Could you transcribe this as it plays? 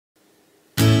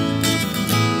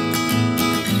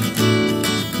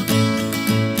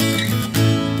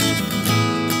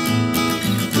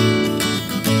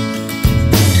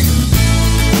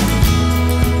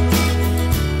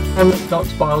Hello,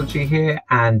 DrBiology here,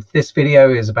 and this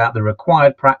video is about the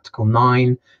required practical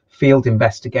 9 field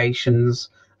investigations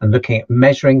and looking at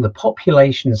measuring the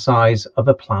population size of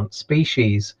a plant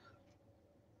species.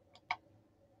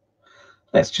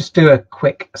 Let's just do a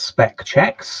quick spec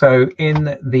check. So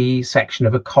in the section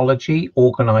of ecology,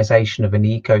 organization of an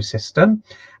ecosystem,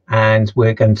 and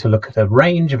we're going to look at a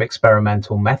range of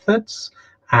experimental methods,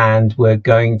 and we're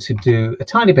going to do a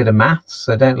tiny bit of maths,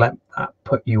 so don't let that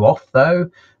put you off though,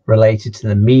 related to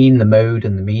the mean, the mode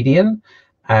and the median.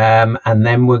 And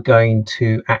then we're going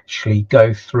to actually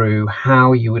go through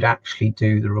how you would actually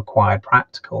do the required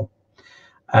practical.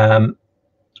 I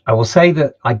will say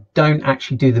that I don't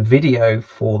actually do the video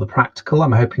for the practical.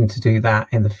 I'm hoping to do that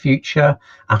in the future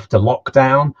after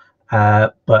lockdown,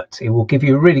 but it will give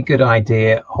you a really good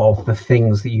idea of the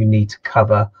things that you need to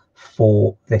cover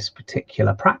for this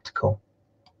particular practical.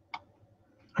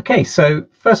 Okay, so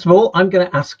first of all, I'm going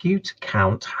to ask you to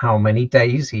count how many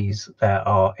daisies there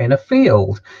are in a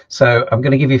field. So I'm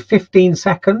going to give you 15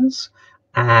 seconds,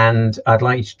 and I'd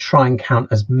like you to try and count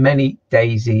as many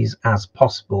daisies as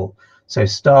possible. So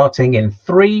starting in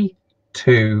 3,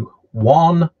 2,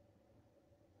 1.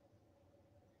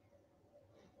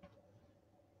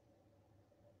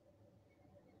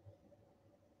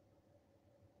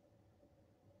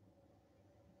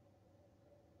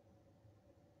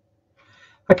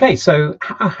 Okay, so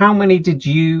how many did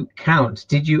you count?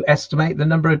 Did you estimate the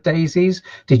number of daisies?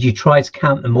 Did you try to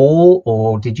count them all,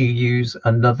 or did you use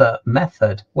another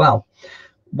method? Well,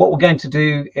 what we're going to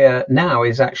do now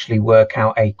is actually work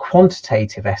out a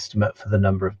quantitative estimate for the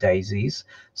number of daisies.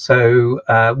 So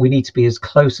we need to be as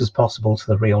close as possible to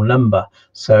the real number.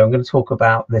 So I'm going to talk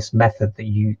about this method that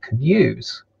you can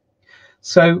use.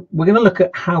 So we're going to look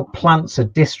at how plants are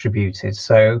distributed.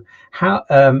 So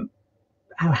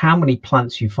how many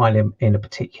plants you find in a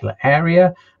particular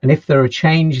area, and if there are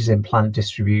changes in plant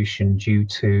distribution due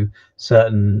to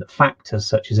certain factors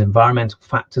such as environmental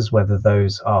factors, whether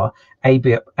those are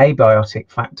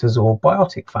abiotic factors or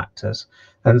biotic factors.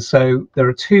 And so there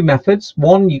are two methods.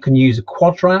 One, you can use a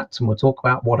quadrat, and we'll talk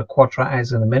about what a quadrat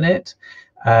is in a minute,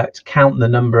 to count the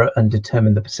number and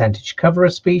determine the percentage cover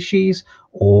of species,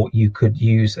 or you could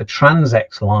use a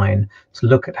transects line to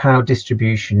look at how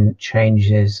distribution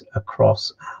changes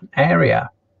across an area.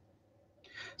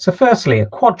 So firstly, a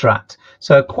quadrat.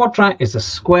 So a quadrat is a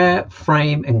square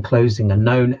frame enclosing a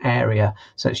known area.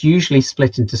 So it's usually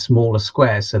split into smaller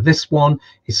squares. So this one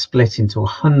is split into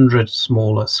 100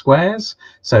 smaller squares.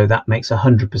 So that makes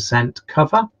 100%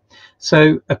 cover.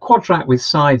 So a quadrat with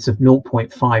sides of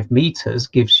 0.5 meters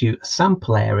gives you a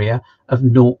sample area of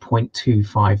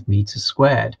 0.25 meters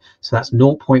squared. So that's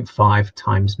 0.5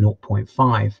 times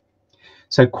 0.5.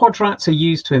 So quadrats are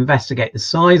used to investigate the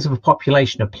size of a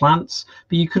population of plants,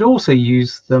 but you could also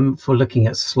use them for looking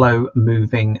at slow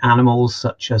moving animals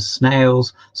such as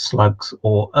snails, slugs,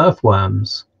 or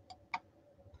earthworms.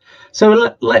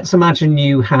 So let's imagine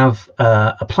you have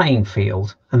a playing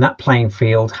field, and that playing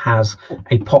field has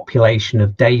a population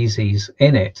of daisies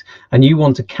in it, and you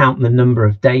want to count the number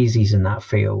of daisies in that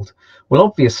field. Well,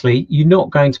 obviously, you're not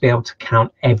going to be able to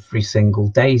count every single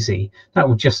daisy. That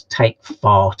would just take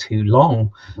far too long.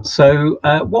 So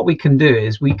what we can do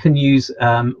is we can use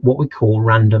what we call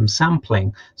random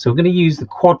sampling. So we're going to use the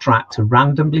quadrat to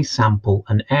randomly sample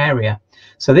an area.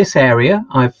 So this area,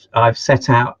 I've set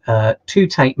out 2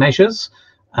 tape measures.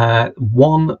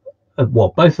 Both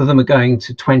of them are going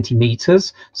to 20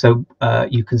 meters. So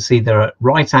you can see they're at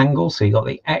right angles. So you've got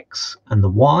the X and the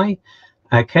Y.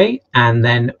 Okay, and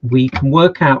then we can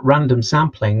work out random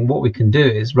sampling. What we can do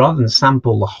is, rather than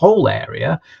sample the whole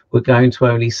area, we're going to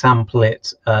only sample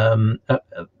it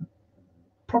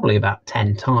probably about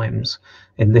 10 times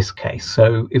in this case.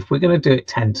 So if we're going to do it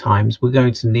 10 times, we're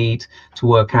going to need to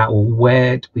work out, well,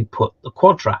 where do we put the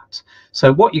quadrat?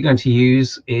 So what you're going to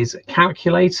use is a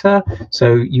calculator.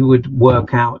 So you would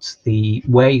work out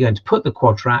where you're going to put the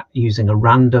quadrat using a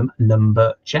random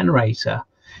number generator.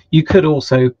 You could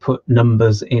also put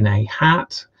numbers in a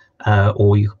hat,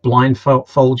 or you could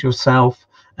blindfold yourself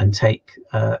and take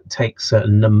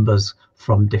certain numbers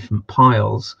from different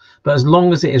piles. But as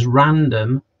long as it is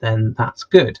random, then that's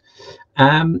good.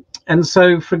 And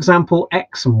so, for example,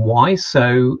 X and Y.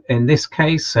 So in this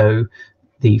case, so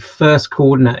the first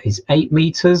coordinate is 8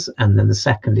 meters, and then the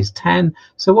second is 10.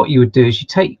 So what you would do is you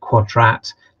take your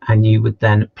quadrat, and you would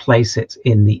then place it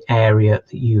in the area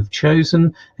that you've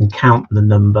chosen and count the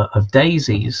number of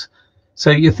daisies.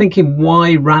 So you're thinking,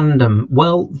 why random?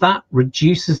 Well, that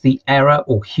reduces the error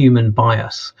or human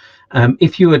bias.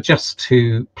 If you are just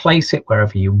to place it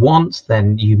wherever you want,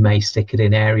 then you may stick it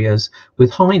in areas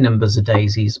with high numbers of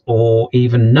daisies, or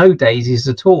even no daisies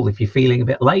at all if you're feeling a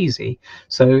bit lazy.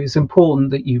 So it's important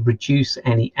that you reduce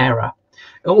any error.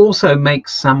 It also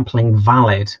makes sampling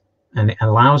valid, and it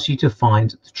allows you to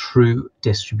find the true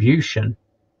distribution.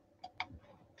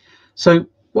 So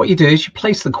what you do is you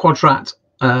place the quadrat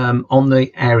on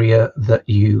the area that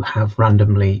you have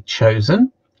randomly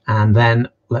chosen, and then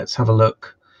let's have a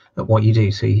look at what you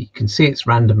do. So you can see it's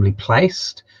randomly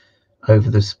placed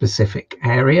over the specific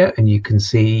area, and you can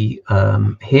see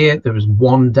here there is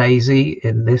one daisy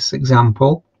in this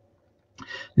example.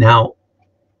 Now,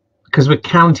 because we're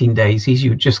counting daisies,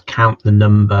 you just count the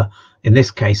number, in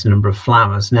this case, the number of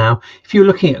flowers. Now, if you're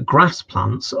looking at grass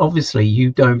plants, obviously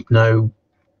you don't know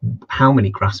how many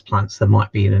grass plants there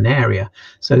might be in an area.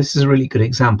 So this is a really good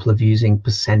example of using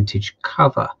percentage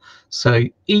cover. So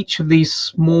each of these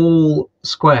small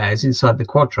squares inside the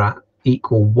quadrat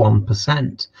equal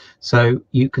 1%. So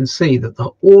you can see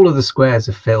that all of the squares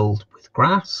are filled with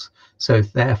grass. So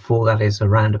therefore that is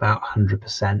around about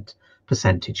 100%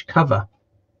 percentage cover.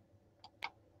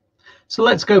 So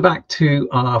let's go back to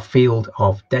our field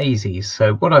of daisies.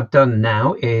 So what I've done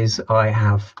now is I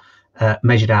have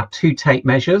measured out 2 tape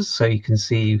measures. So you can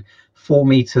see 4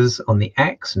 meters on the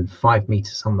X and 5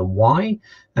 meters on the Y.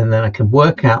 And then I can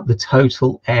work out the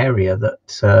total area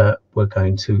that we're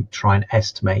going to try and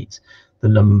estimate the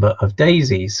number of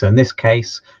daisies. So in this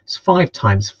case, it's 5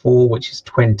 times 4, which is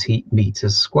 20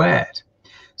 meters squared.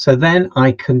 So then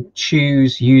I can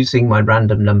choose, using my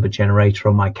random number generator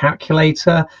on my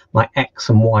calculator, my X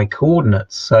and Y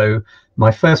coordinates. So my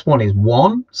first one is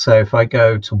 1. So if I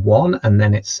go to 1 and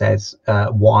then it says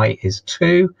Y is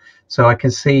 2. So I can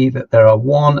see that there are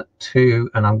 1, 2,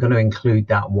 and I'm going to include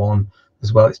that 1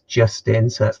 as well. It's just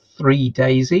in, so that's 3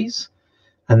 daisies.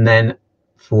 And then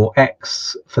for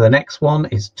X, for the next one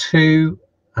is 2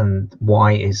 and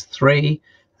Y is 3.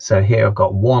 So here I've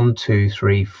got 1, 2,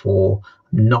 3, 4.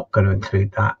 I'm not going to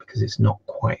include that because it's not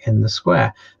quite in the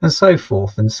square, and so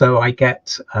forth. And so I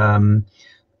get the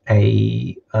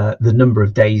number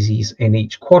of daisies in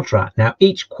each quadrat. Now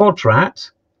each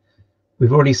quadrat,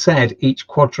 we've already said each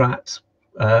quadrat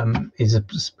is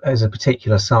a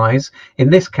particular size. In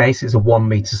this case it's a 1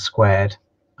 meter squared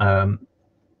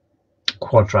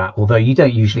quadrat, although you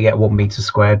don't usually get 1 meter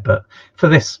squared, but for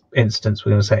this instance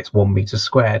we're going to say it's 1 meter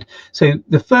squared. So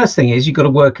the first thing is you've got to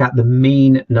work out the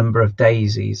mean number of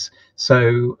daisies.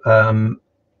 So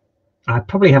I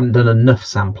probably haven't done enough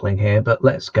sampling here, but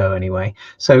let's go anyway.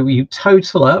 So you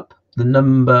total up the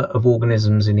number of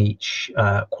organisms in each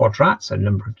quadrat, so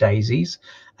number of daisies,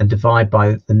 and divide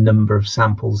by the number of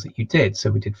samples that you did. So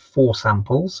we did 4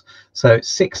 samples, so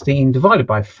 16 divided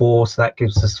by 4, so that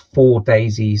gives us 4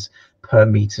 daisies per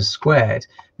meter squared.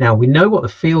 Now we know what the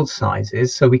field size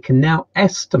is, so we can now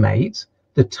estimate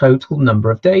the total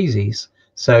number of daisies.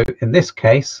 So in this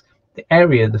case, the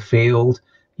area of the field,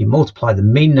 you multiply the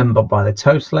mean number by the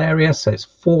total area, so it's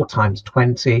 4 times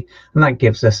 20, and that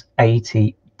gives us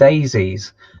 80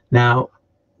 daisies. Now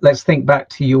let's think back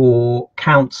to your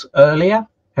counts earlier.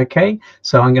 Okay,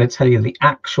 so I'm going to tell you the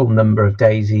actual number of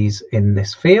daisies in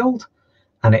this field,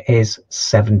 and it is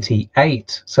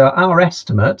 78. So our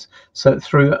estimate, so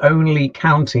through only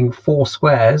counting 4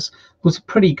 squares, was a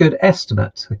pretty good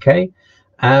estimate. Okay,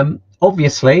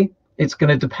 obviously it's going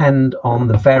to depend on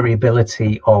the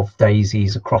variability of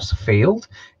daisies across the field.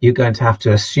 You're going to have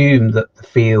to assume that the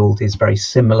field is very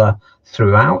similar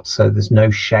throughout, so there's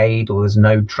no shade or there's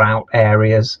no drought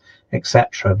areas,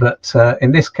 etc. But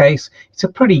in this case it's a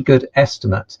pretty good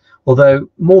estimate, although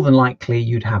more than likely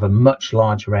you'd have a much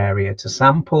larger area to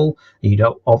sample. You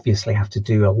don't obviously have to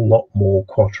do a lot more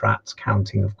quadrats,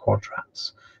 counting of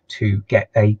quadrats, to get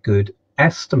a good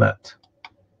estimate.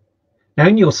 Now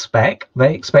in your spec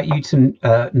they expect you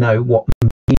to know what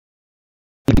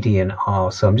median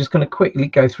are, so I'm just going to quickly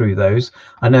go through those.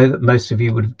 I know that most of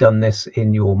you would have done this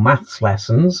in your maths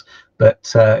lessons,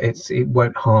 but it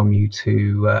won't harm you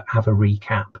to have a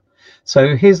recap.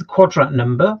 So here's the quadrat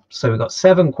number. So we've got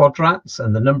 7 quadrats,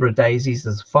 and the number of daisies,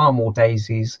 there's far more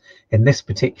daisies in this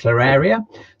particular area.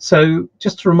 So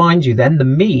just to remind you then, the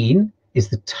mean is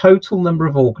the total number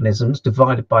of organisms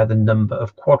divided by the number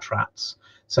of quadrats.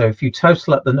 So if you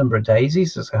total up the number of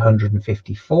daisies, that's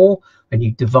 154, and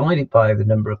you divide it by the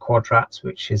number of quadrats,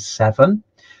 which is 7.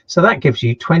 So that gives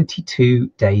you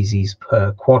 22 daisies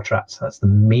per quadrat. So that's the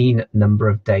mean number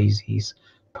of daisies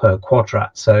per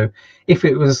quadrat. So if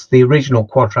it was the original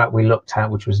quadrat we looked at,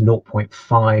 which was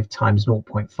 0.5 times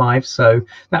 0.5, so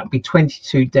that would be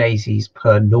 22 daisies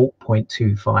per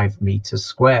 0.25 meters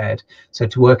squared. So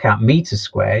to work out meters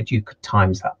squared, you could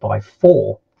times that by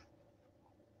 4.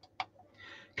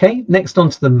 Okay, next on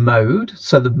to the mode.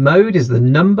 So the mode is the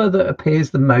number that appears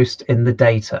the most in the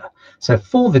data. So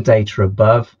for the data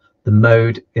above, the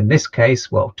mode in this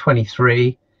case, well,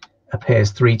 23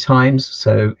 appears 3 times,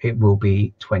 so it will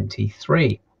be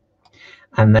 23.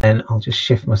 And then I'll just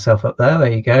shift myself up there.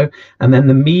 There you go. And then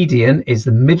the median is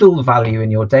the middle value in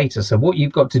your data. So what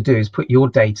you've got to do is put your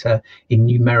data in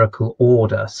numerical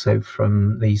order. So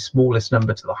from the smallest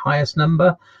number to the highest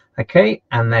number. Okay,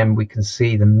 and then we can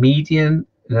see the median.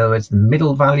 In other words, the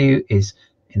middle value is,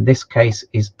 in this case,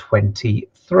 is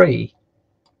 23.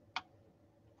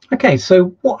 Okay,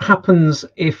 so what happens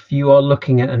if you are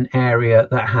looking at an area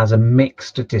that has a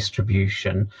mixed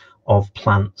distribution of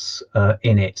plants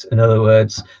in it? In other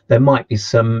words, there might be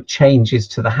some changes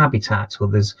to the habitat, or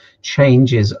there's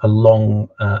changes along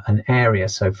an area.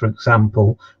 So for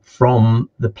example, from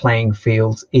the playing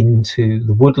fields into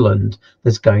the woodland,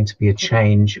 there's going to be a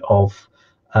change of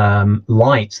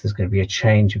light, there's going to be a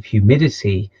change of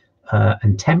humidity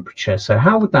and temperature. So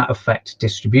how would that affect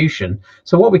distribution?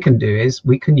 So what we can do is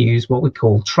we can use what we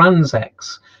call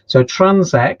transects. So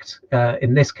transect,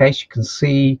 in this case, you can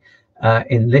see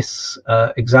in this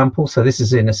example, so this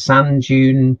is in a sand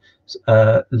dune,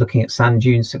 looking at sand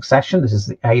dune succession. This is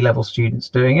the A-level students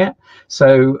doing it.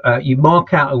 So you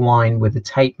mark out a line with a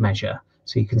tape measure.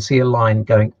 So you can see a line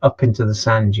going up into the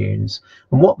sand dunes,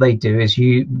 and what they do is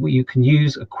you can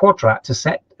use a quadrat to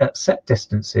set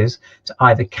distances to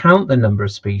either count the number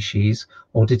of species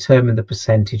or determine the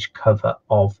percentage cover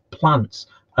of plants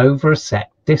over a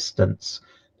set distance.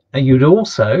 And you'd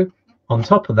also, on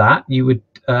top of that, you would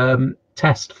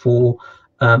test for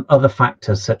other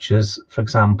factors such as, for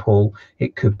example,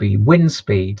 it could be wind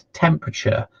speed,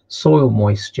 temperature, soil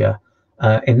moisture.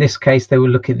 In this case, they were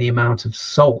looking at the amount of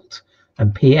salt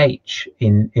and pH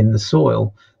in the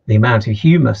soil, the amount of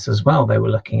humus as well they were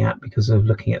looking at, because of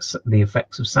looking at the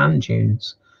effects of sand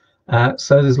dunes.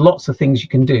 So there's lots of things you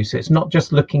can do. So it's not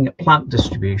just looking at plant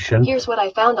distribution. Here's what I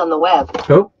found on the web.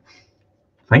 Oh,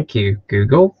 thank you,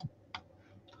 Google.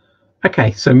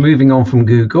 Okay, so moving on from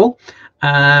Google.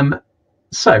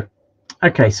 So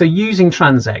using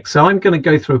transects. So I'm going to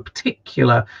go through a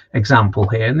particular example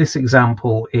here, and this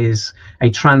example is a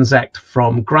transect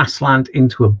from grassland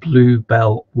into a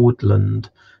bluebell woodland.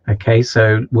 Okay,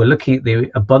 so we're looking at the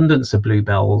abundance of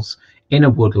bluebells in a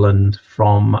woodland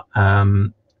from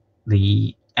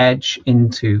the edge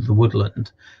into the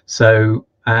woodland. So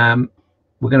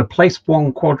we're going to place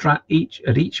one quadrat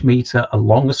at each meter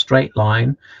along a straight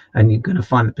line, and you're going to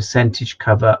find the percentage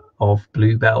cover of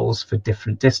bluebells for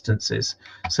different distances.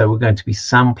 So we're going to be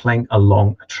sampling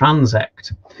along a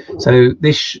transect. So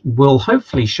this will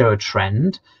hopefully show a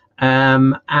trend,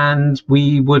 and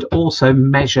we would also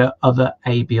measure other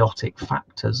abiotic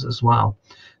factors as well.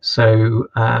 So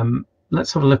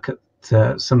let's have a look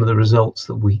at some of the results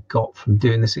that we got from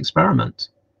doing this experiment.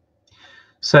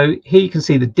 So here you can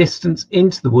see the distance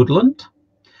into the woodland,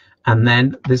 and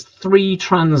then there's 3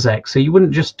 transects. So you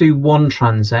wouldn't just do one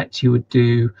transect, you would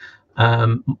do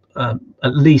at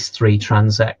least 3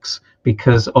 transects,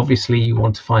 because obviously you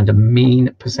want to find a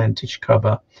mean percentage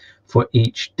cover for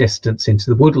each distance into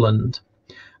the woodland.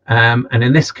 And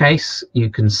in this case,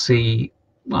 you can see,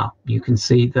 well, you can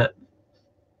see that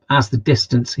as the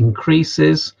distance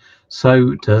increases,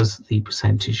 so does the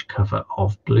percentage cover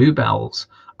of bluebells,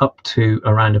 up to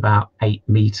around about 8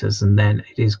 meters, and then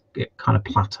it kind of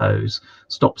plateaus,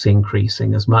 stops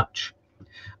increasing as much.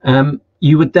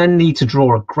 You would then need to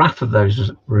draw a graph of those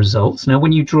results. Now,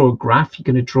 when you draw a graph, you're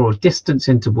going to draw a distance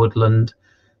into woodland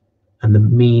and the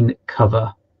mean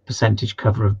cover, percentage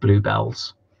cover of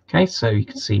bluebells. Okay, so you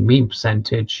can see mean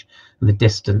percentage, and the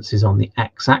distance is on the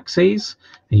x-axis,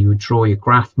 and you would draw your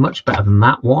graph much better than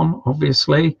that one,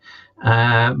 obviously.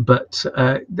 But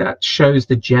that shows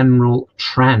the general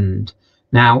trend.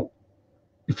 Now,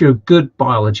 if you're a good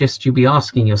biologist, you'll be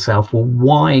asking yourself, well,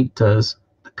 why does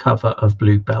the cover of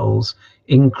bluebells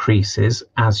increases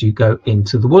as you go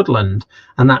into the woodland?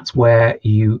 And that's where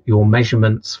your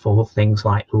measurements for things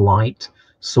like light,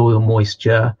 soil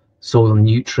moisture, soil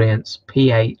nutrients,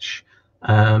 pH,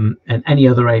 and any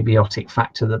other abiotic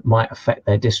factor that might affect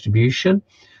their distribution,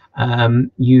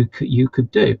 you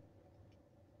could do.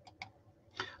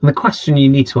 And the question you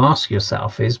need to ask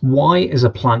yourself is, why is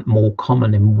a plant more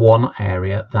common in one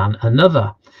area than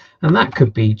another? And that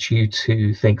could be due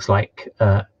to things like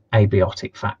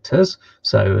abiotic factors.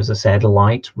 So as I said,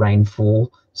 light,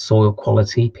 rainfall, soil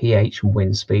quality, pH and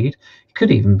wind speed. It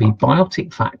could even be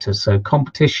biotic factors, so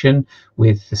competition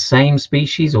with the same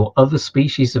species or other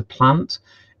species of plant.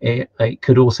 It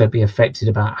could also be affected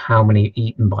about how many are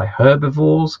eaten by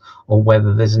herbivores, or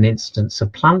whether there's an instance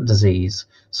of plant disease.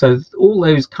 So all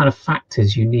those kind of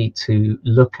factors you need to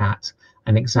look at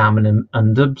and examine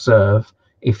and observe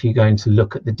if you're going to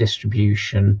look at the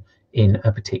distribution in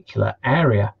a particular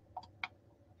area.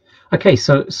 Okay,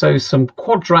 so some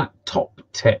Quadrat top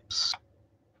tips.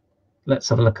 Let's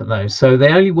have a look at those. So they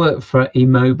only work for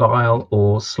immobile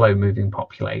or slow moving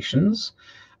populations.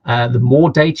 The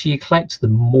more data you collect, the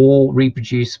more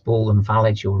reproducible and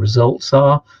valid your results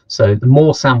are. So the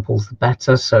more samples, the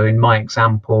better. So in my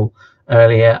example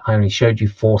earlier, I only showed you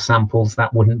 4 samples.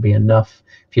 That wouldn't be enough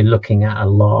if you're looking at a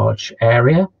large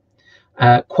area.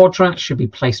 Quadrats should be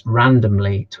placed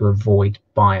randomly to avoid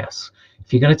bias.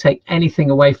 If you're going to take anything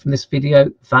away from this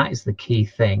video, that is the key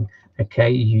thing. Okay,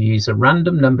 you use a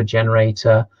random number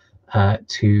generator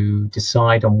to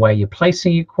decide on where you're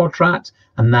placing your quadrat,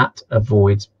 and that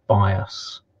avoids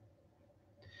bias.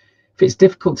 If it's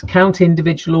difficult to count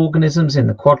individual organisms in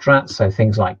the quadrat, so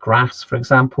things like grass, for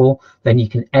example, then you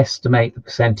can estimate the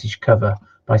percentage cover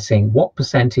by seeing what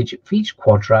percentage of each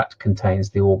quadrat contains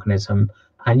the organism,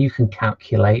 and you can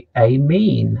calculate a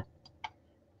mean.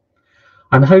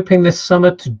 I'm hoping this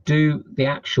summer to do the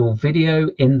actual video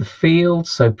in the field,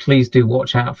 so please do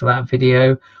watch out for that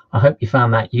video. I hope you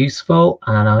found that useful,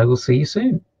 and I will see you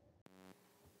soon.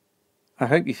 I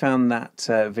hope you found that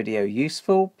video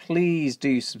useful. Please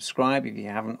do subscribe if you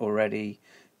haven't already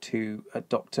to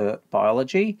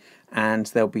DrBiology, and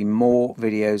there'll be more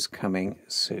videos coming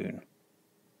soon.